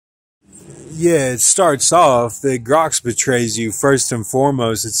Yeah, it starts off that Grox betrays you first and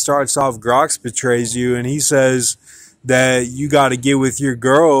foremost. It starts off Grox betrays you, and he says that you got to get with your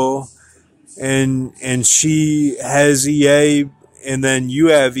girl, and she has EA, and then you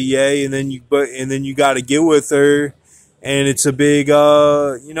have EA, and then you got to get with her, and it's a big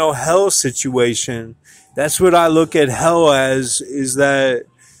hell situation. That's what I look at hell as, is that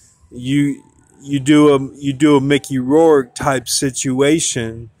you do a Mickey Rourke type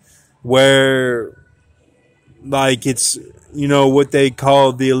situation where, like, it's, what they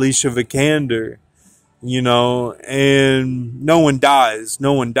call the Alicia Vikander, and no one dies,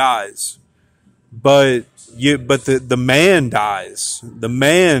 but the man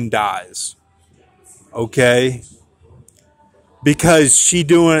dies, okay, because she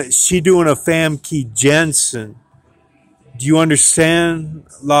doing a Famke Jensen. Do you understand?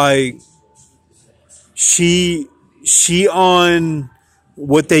 Like, she on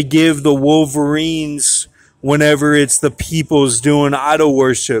what they give the Wolverines whenever it's the people's doing idol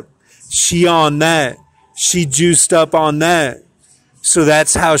worship. She on that. She juiced up on that. So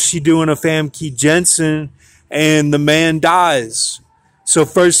that's how she doing a Famke Jensen, and the man dies. So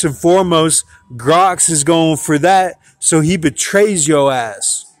first and foremost, Grox is going for that. So he betrays your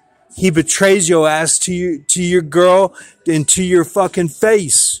ass. He betrays your ass to your girl and to your fucking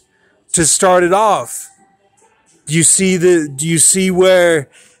face to start it off. Do you see where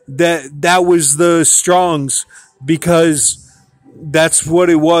that was the Strongs? Because that's what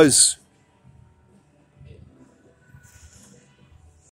it was.